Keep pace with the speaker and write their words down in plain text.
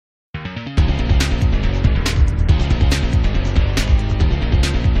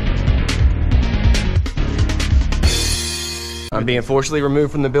I'm being forcibly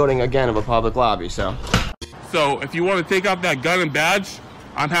removed from the building again of a public lobby, so. So if you want to take out that gun and badge,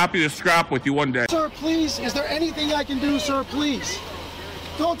 I'm happy to scrap with you one day. Sir, please, is there anything I can do, sir, please?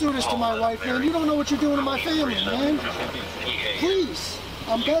 Don't do this to my wife, man. You don't know what you're doing to my family, man. Please,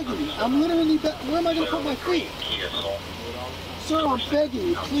 I'm begging you. I'm literally where am I going to put my feet? Sir, I'm begging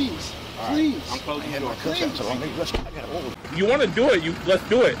you, please. Please. Please. You want to do it, let's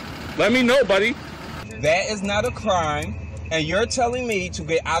do it. Let me know, buddy. That is not a crime, and you're telling me to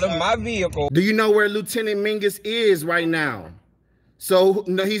get out of my vehicle. Do you know where Lieutenant Mingus is right now? So,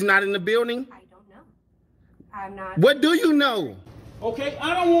 no, he's not in the building? I don't know. I'm not. What do you know? Okay,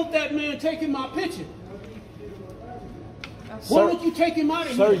 I don't want that man taking my picture. Sir, why don't you take him out of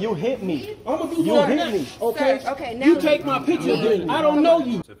here? Sir, you hit me. I'm gonna do You right hit now. me. Okay? Sir, okay, now you take my picture. I don't know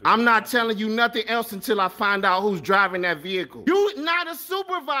you. I'm not telling you nothing else until I find out who's driving that vehicle. You not a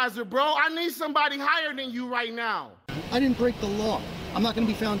supervisor, bro. I need somebody higher than you right now. I didn't break the law. I'm not going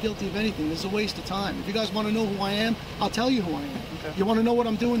to be found guilty of anything. This is a waste of time. If you guys want to know who I am, I'll tell you who I am. Okay. You want to know what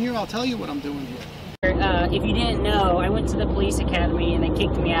I'm doing here? I'll tell you what I'm doing here. If you didn't know, I went to the police academy and they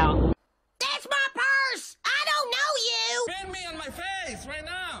kicked me out. That's my purse! I don't know you! Spit me on my face right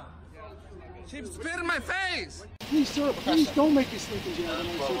now. She spit in my face. Please, sir, please don't make me sleep in jail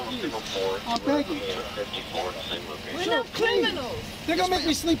tonight, sir, please. I'm begging you. We're not criminals. They're going to make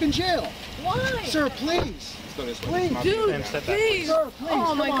me sleep in jail. Why? Sir, please. Please. Dude, please. Sir, please.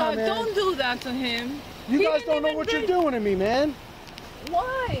 Oh my Come God, on, man. don't do that to him. You guys don't know what you're doing to me, man.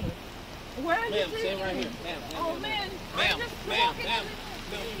 Why? Where are you taking me? Oh man, ma'am.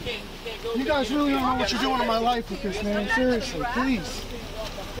 You guys really don't know what you're doing to my life with this, man. Seriously, please.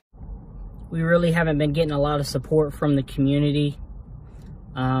 We really haven't been getting a lot of support from the community.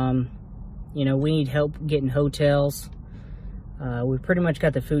 You know, we need help getting hotels. We pretty much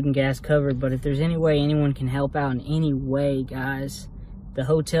got the food and gas covered, but if there's any way anyone can help out in any way, guys, the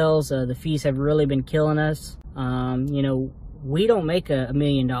hotels, the fees have really been killing us. You know, we don't make $1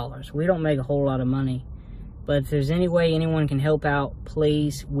 million. We don't make a whole lot of money. But if there's any way anyone can help out,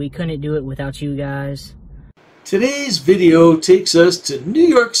 please. We couldn't do it without you guys. Today's video takes us to New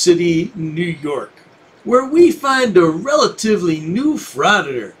York City, New York, where we find a relatively new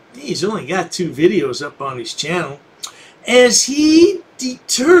Frauditor. He's only got 2 videos up on his channel, as he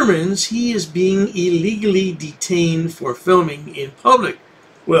determines he is being illegally detained for filming in public.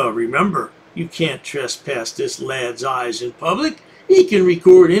 Well, remember, you can't trespass this lad's eyes in public. He can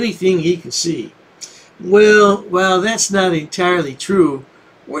record anything he can see. Well, while that's not entirely true,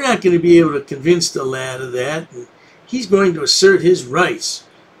 we're not going to be able to convince the lad of that, and he's going to assert his rights.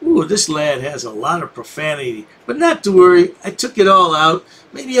 Ooh, this lad has a lot of profanity, but not to worry, I took it all out.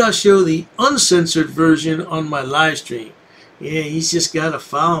 Maybe I'll show the uncensored version on my live stream. Yeah, he's just got a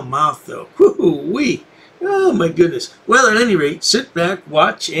foul mouth though. Whoo-wee. Oh my goodness. Well, at any rate, sit back,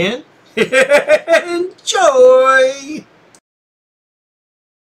 watch, and enjoy!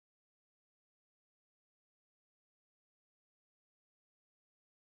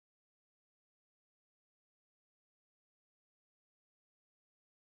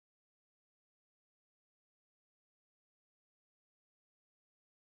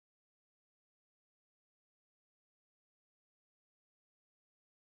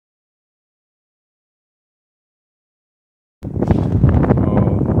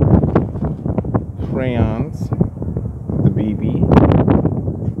 Crayons, the BB.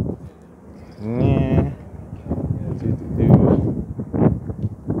 Yeah.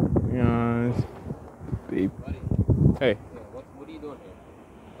 Crayons, baby. Hey. What are you doing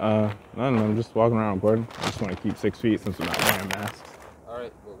here? Nothing. I'm just walking around recording. I just want to keep 6 feet since we're not wearing masks.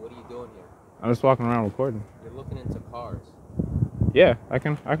 Alright, well, what are you doing here? I'm just walking around recording. You're looking into cars. Yeah, I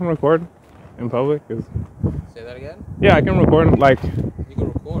can record in public. Say that again? Yeah, I can record like. You can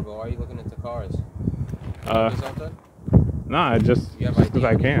record, but why are you looking into cars? Something? Nah, just because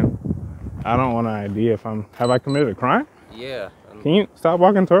I can. I don't want an ID if I'm. Have I committed a crime? Yeah. Can you stop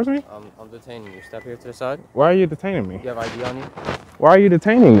walking towards me? I'm detaining you. Step here to the side. Why are you detaining me? Do you have ID on you? Why are you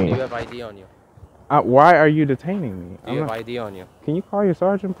detaining me? Do you have ID on you? Why are you detaining me? Do you have ID on you? Can you call your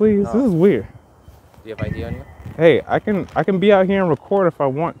sergeant, please? No. This is weird. Do you have ID on you? Hey, I can be out here and record if I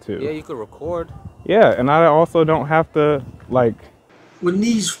want to. Yeah, you could record. Yeah, and I also don't have to, like... When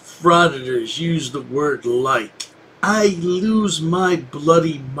these frauditors use the word like, I lose my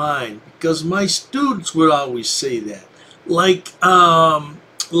bloody mind, because my students would always say that. Like,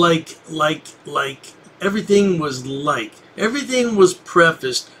 everything was like. Everything was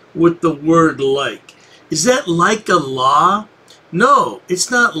prefaced with the word like. Is that like a law? No,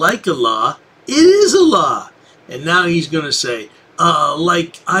 it's not like a law. It is a law. And now he's going to say,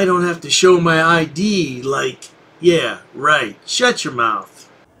 like, I don't have to show my ID, like, Yeah, right. Shut your mouth.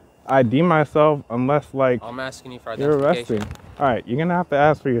 ID myself unless, like, I'm asking you for you're identification. arresting. All right, you're gonna have to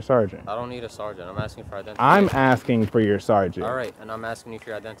ask for your sergeant. I don't need a sergeant. I'm asking for identification. I'm asking for your sergeant. All right, and I'm asking you for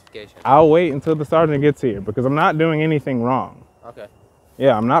your identification. I'll wait until the sergeant gets here because I'm not doing anything wrong. Okay.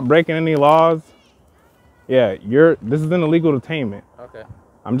 Yeah, I'm not breaking any laws. Yeah, this is an illegal detainment. Okay.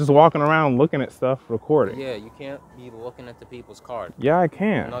 I'm just walking around looking at stuff, recording. Yeah, you can't be looking at the people's card. Yeah, I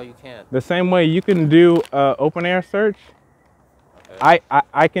can. No, you can't. The same way you can do open air search. Okay.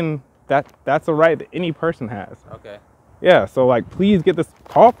 I can. That's a right that any person has. Okay. Yeah, so like, please get this.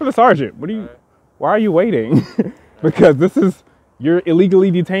 Call for the sergeant. What are you? Right. Why are you waiting? Because you're illegally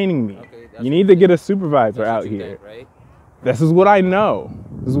detaining me. Okay, you need to get a supervisor out here. Think, right? This is what I know.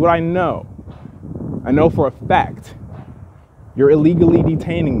 This is what I know. I know for a fact. You're illegally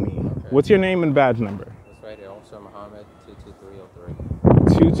detaining me. Okay. What's your name and badge number? That's right here. Also Muhammad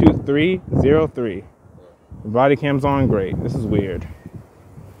 22303. 22303. Yeah. The body cam's on. Great. This is weird.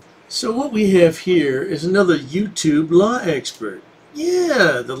 So what we have here is another YouTube law expert.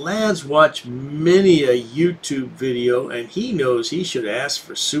 Yeah, the lad's watched many a YouTube video and he knows he should ask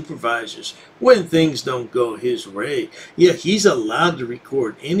for supervisors when things don't go his way. Yeah, he's allowed to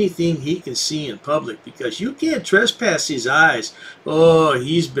record anything he can see in public because you can't trespass his eyes. Oh,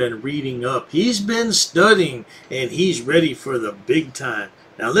 he's been reading up, he's been studying, and he's ready for the big time.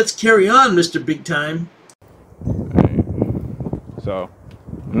 Now let's carry on, Mr. Big Time. So,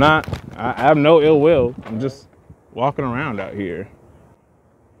 I have no ill will. I'm just walking around out here.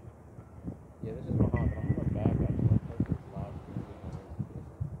 Yeah, this is Muhammad. I'm going back.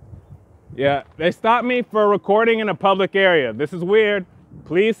 Yeah, they stopped me for recording in a public area. This is weird.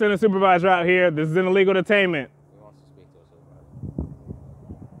 Please send a supervisor out here. This is an illegal detainment. He wants to speak to a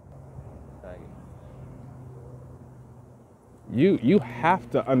supervisor. You have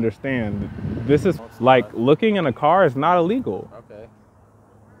to understand, this is like looking in a car is not illegal. Okay.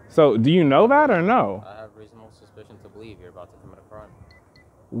 So, do you know that or no? I have reasonable suspicion to believe you're about to commit a crime.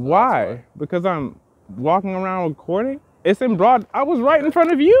 Why? Because I'm walking around recording? It's in broad. I was right in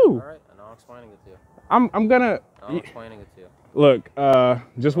front of you. All right, and I'm explaining it to you. I'm gonna. I'm explaining it to you. Look,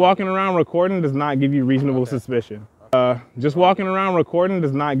 just walking around recording does not give you reasonable suspicion. Just walking around recording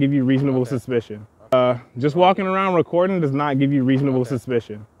does not give you reasonable suspicion. Just walking around recording does not give you reasonable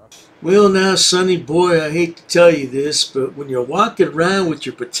suspicion. Well now, Sonny boy, I hate to tell you this, but when you're walking around with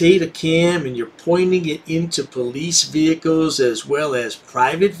your potato cam and you're pointing it into police vehicles as well as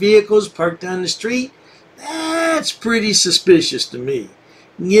private vehicles parked on the street, that's pretty suspicious to me.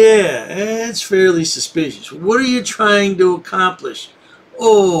 Yeah, that's fairly suspicious. What are you trying to accomplish?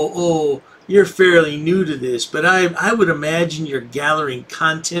 Oh, you're fairly new to this, but I would imagine you're gathering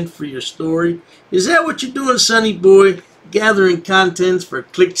content for your story. Is that what you're doing, Sonny boy? Gathering contents for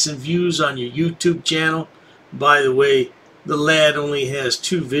clicks and views on your YouTube channel? By the way, the lad only has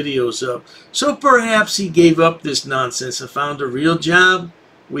 2 videos up, so perhaps he gave up this nonsense and found a real job.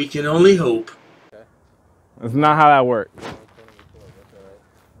 We can only hope. That's not how that works.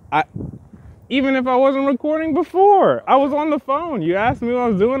 Even if I wasn't recording before, I was on the phone. You asked me what I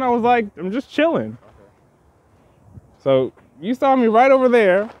was doing, I was like, I'm just chilling. So you saw me right over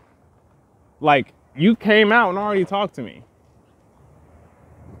there, like, you came out and already talked to me.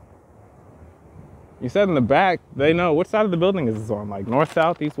 You said in the back, they know. Which side of the building is this on? Like north,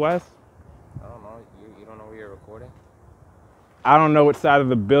 south, east, west? I don't know. You don't know where you're recording? I don't know which side of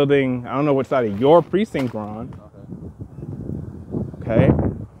the building. I don't know which side of your precinct we're on. Okay.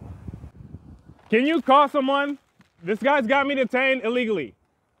 Can you call someone? This guy's got me detained illegally.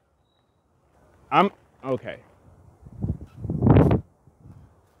 Okay.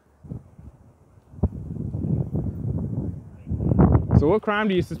 So what crime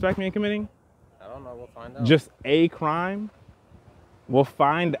do you suspect me of committing? I don't know. We'll find out. Just a crime? We'll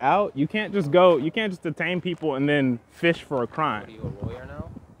find out? You can't just detain people and then fish for a crime. What, are you a lawyer now?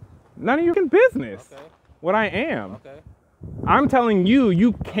 None of your business. Okay. What I am. Okay. I'm telling you,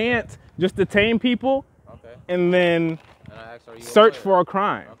 you can't just detain people and then search for a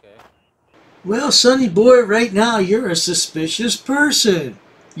crime. Okay. Well, Sonny boy, right now you're a suspicious person.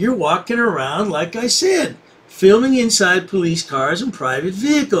 You're walking around, like I said, filming inside police cars and private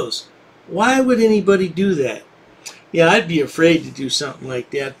vehicles. Why would anybody do that? Yeah, I'd be afraid to do something like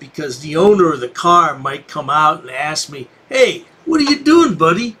that because the owner of the car might come out and ask me, "Hey, what are you doing,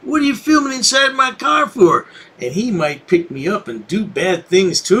 buddy? What are you filming inside my car for?" And he might pick me up and do bad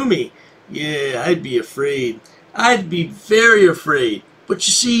things to me. Yeah, I'd be afraid. I'd be very afraid. But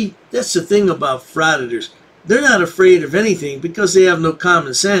you see, that's the thing about frauditors. They're not afraid of anything because they have no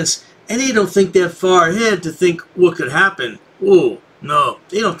common sense, and they don't think that far ahead to think what could happen. Oh, no,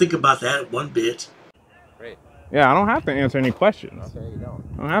 they don't think about that one bit. Great. Yeah, I don't have to answer any questions. Okay, you don't.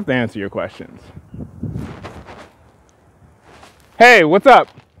 I don't have to answer your questions. Hey, what's up?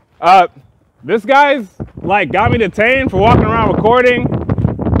 This guy's like got me detained for walking around recording.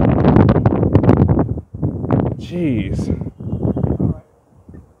 Jeez. Alright.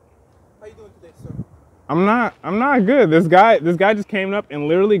 How you doing today, sir? I'm not good. This guy just came up and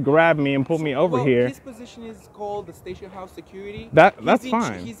literally grabbed me and pulled me over here. His position is called the station house security. That's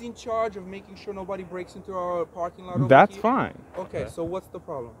fine. He's in charge of making sure nobody breaks into our parking lot over That's here. fine. Okay, so what's the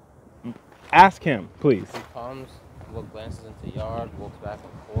problem? Ask him, please. He comes, glances into the yard, walks back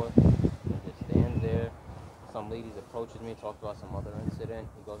and forth, and just stands there. Some ladies approaches me, talks about some other incident.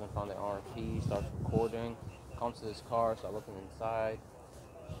 He goes in front of the RMP, starts recording, comes to his car, start looking inside.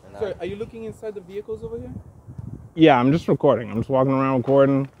 And Sir, are you looking inside the vehicles over here? Yeah, I'm just recording. I'm just walking around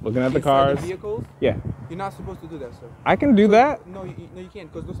recording, looking at the cars. The vehicles? Yeah. You're not supposed to do that, sir. I can do that. No, you can't,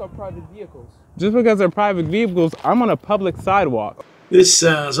 because those are private vehicles. Just because they're private vehicles, I'm on a public sidewalk. This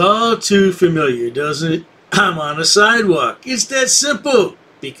sounds all too familiar, doesn't it? I'm on a sidewalk. It's that simple.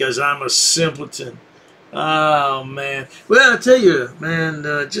 Because I'm a simpleton. Oh, man. Well, I'll tell you, man,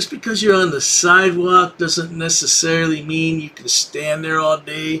 just because you're on the sidewalk doesn't necessarily mean you can stand there all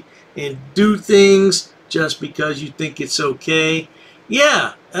day and do things just because you think it's okay.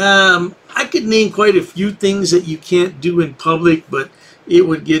 Yeah, I could name quite a few things that you can't do in public, but it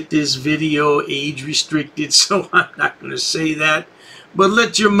would get this video age restricted, so I'm not going to say that. But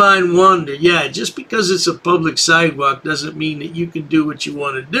let your mind wander. Yeah, just because it's a public sidewalk doesn't mean that you can do what you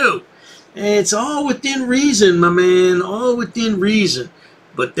want to do. And it's all within reason, my man, all within reason.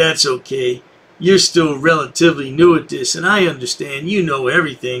 But that's okay. You're still relatively new at this, and I understand you know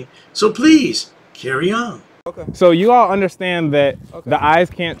everything. So please, carry on. Okay. So you all understand that the eyes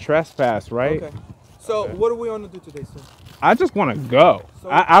can't trespass, right? Okay. So what do we want to do today, sir? I just want to go. So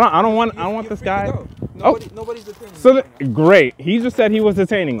I don't want this guy. Nobody's detaining So you right great. He just said he was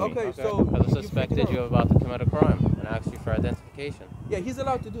detaining me. Okay, so because I suspected you're about to commit a crime and asked you for identification. yeah, he's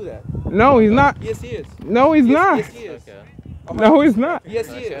allowed to do that. No, he's not. Yes, he is. No, he's not. Yes, he is. Okay. No, he's not. Yes,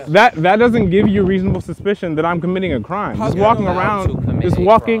 he is. That doesn't give you reasonable suspicion that I'm committing a crime. Just walking around, just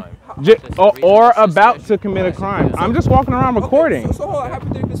walking, or about to commit a crime. I'm just walking around recording. Okay, so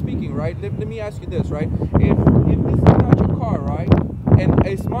hypothetically speaking, right? Let me ask you this, right? If this is not your car, right, and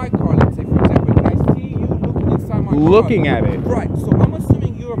it's my car, let's say for example, and I see you looking inside my car, Looking at it. right? So I'm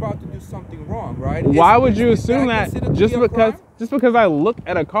assuming you're about to do something wrong, right? Why would you assume that just because I look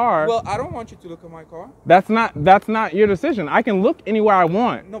at a car? Well, I don't want you to look at my car. That's not your decision. I can look anywhere I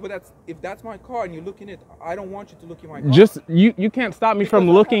want. No, but if that's my car and you look in it, I don't want you to look in my car. Just you can't stop me from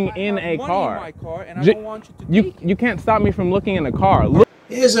looking in a money car. In my car, and I don't want you to take it. You can't stop me from looking in a car. Look.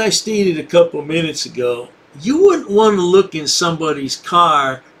 As I stated a couple minutes ago, you wouldn't want to look in somebody's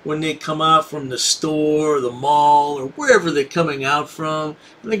car when they come out from the store or the mall or wherever they're coming out from.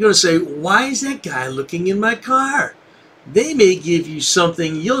 And they're going to say, why is that guy looking in my car? They may give you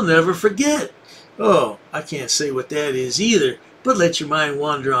something you'll never forget. Oh, I can't say what that is either, but let your mind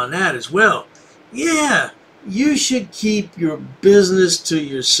wander on that as well. Yeah, you should keep your business to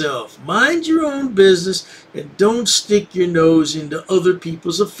yourself. Mind your own business and don't stick your nose into other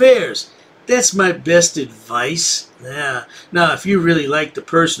people's affairs. That's my best advice. Yeah. Now, if you really like the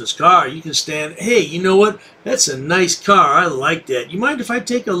person's car, you can stand, hey, you know what? That's a nice car. I like that. You mind if I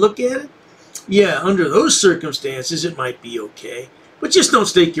take a look at it? Yeah, under those circumstances, it might be okay. But just don't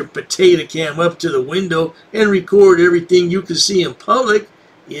stick your potato cam up to the window and record everything you can see in public.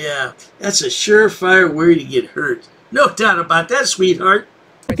 Yeah, that's a surefire way to get hurt. No doubt about that, sweetheart.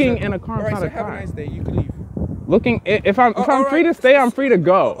 Looking in a car inside a Have a car. nice day. You can leave. Looking, if I'm free to stay, I'm free to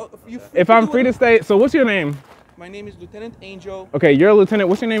go. If I'm free to stay, so what's your name? My name is Lieutenant Angel. Okay, you're a lieutenant.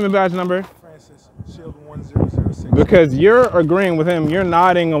 What's your name and badge number? Francis, Shield 1006. Because you're agreeing with him, you're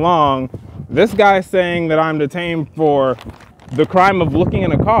nodding along. This guy's saying that I'm detained for the crime of looking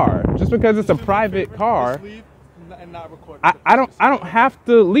in a car. Just because it's a private car. I don't have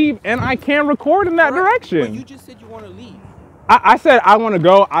to leave, and I can record in that direction. But you just said you want to leave. I said I want to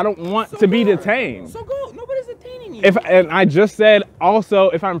go. I don't want to be detained. So go. Nobody's detaining you. And I just said also,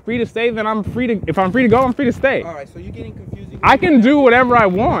 if I'm free to stay, then I'm free to. If I'm free to go, I'm free to stay. All right. So you're getting confusing. I can do whatever I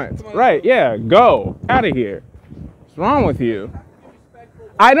want. Right? Yeah. Go out of here. What's wrong with you?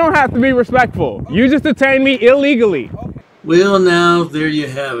 I don't have to be respectful. You just detained me illegally. Well, now, there you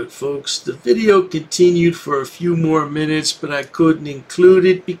have it, folks. The video continued for a few more minutes, but I couldn't include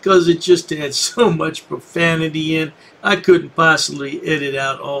it because it just had so much profanity in. I couldn't possibly edit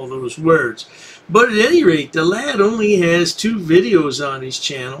out all those words. But at any rate, the lad only has 2 videos on his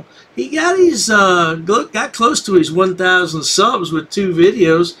channel. He got his got close to his 1,000 subs with 2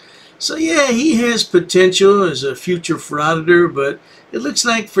 videos. So yeah, he has potential as a future frauditor, but it looks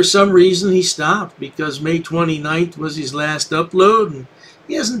like for some reason he stopped because May 29th was his last upload and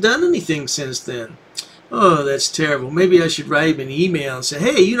he hasn't done anything since then. Oh, that's terrible. Maybe I should write him an email and say,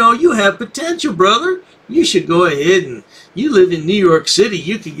 hey, you know, you have potential, brother. You should go ahead, and you live in New York City.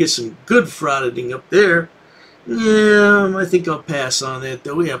 You could get some good frauditing up there. Yeah, I think I'll pass on that,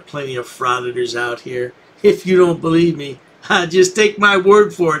 though. We have plenty of frauditors out here. If you don't believe me, just take my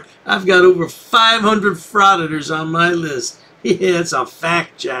word for it. I've got over 500 frauditors on my list. Yeah, it's a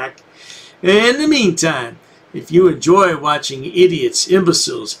fact, Jack. In the meantime, if you enjoy watching idiots,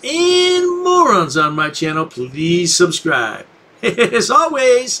 imbeciles, and morons on my channel, please subscribe. As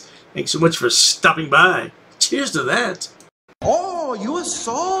always, thanks so much for stopping by. Cheers to that. Oh, you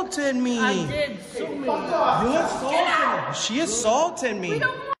assaulted me. I did so many. You assaulted me. She assaulted me.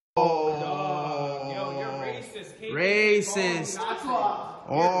 Racist.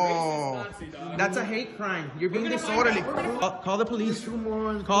 Oh, that's a hate crime. You're being disorderly. Call the police.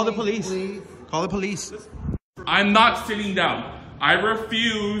 Call the police. Call the police. I'm not sitting down. I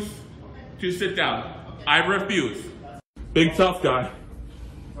refuse to sit down. I refuse. Big tough guy.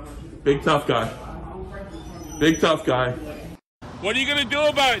 Big tough guy. Big tough guy. What are you gonna do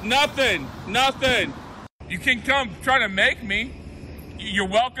about it? Nothing. Nothing. You can come try to make me. You're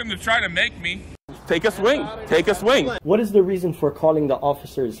welcome to try to make me. Take a swing. Take a swing. What is the reason for calling the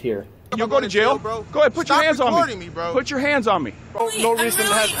officers here? You'll go to jail, bro. Go ahead, put your hands on me. Bro. Put your hands on me. No reason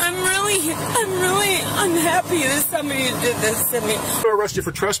to have. I'm really unhappy that somebody did this to me. I'm gonna arrest you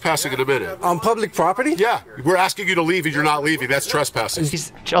for trespassing in a minute. On public property? Yeah, we're asking you to leave and you're not leaving. That's trespassing.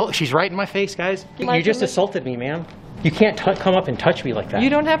 She's right in my face, guys. You just assaulted me, ma'am. You can't come up and touch me like that. You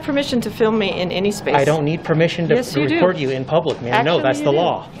don't have permission to film me in any space. I don't need permission to record you in public, ma'am. No, that's the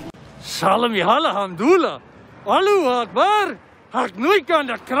law. Salam yahala hamdullah. Allahu Akbar. Haknuikan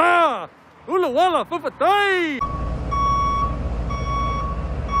dakra. Ula wala fufatay.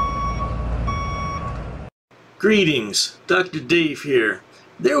 Greetings, Dr. Dave here.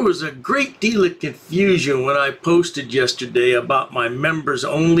 There was a great deal of confusion when I posted yesterday about my members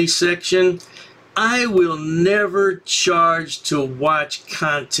only section. I will never charge to watch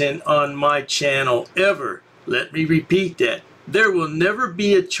content on my channel ever. Let me repeat that. There will never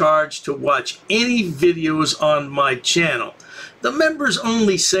be a charge to watch any videos on my channel. The members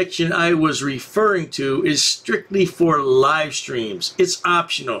only section I was referring to is strictly for live streams. It's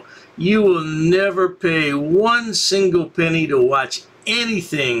optional. You will never pay one single penny to watch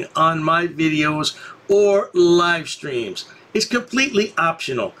anything on my videos or live streams. It's completely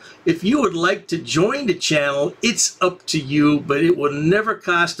optional. If you would like to join the channel, it's up to you, but it will never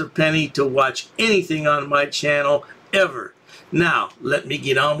cost a penny to watch anything on my channel ever. Now, let me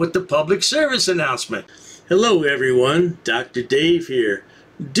get on with the public service announcement. Hello everyone, Dr. Dave here.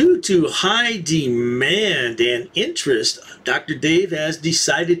 Due to high demand and interest, Dr. Dave has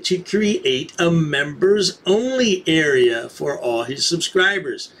decided to create a members only area for all his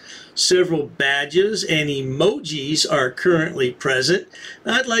subscribers. Several badges and emojis are currently present.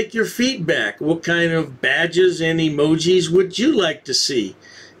 I'd like your feedback. What kind of badges and emojis would you like to see?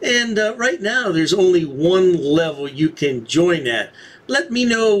 And right now there's only one level you can join at. Let me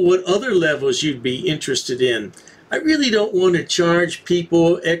know what other levels you'd be interested in. I really don't want to charge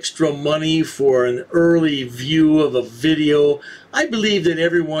people extra money for an early view of a video. I believe that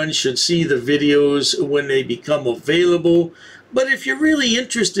everyone should see the videos when they become available. But if you're really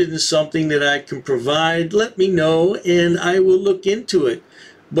interested in something that I can provide, let me know and I will look into it.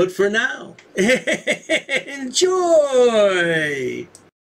 But for now, enjoy!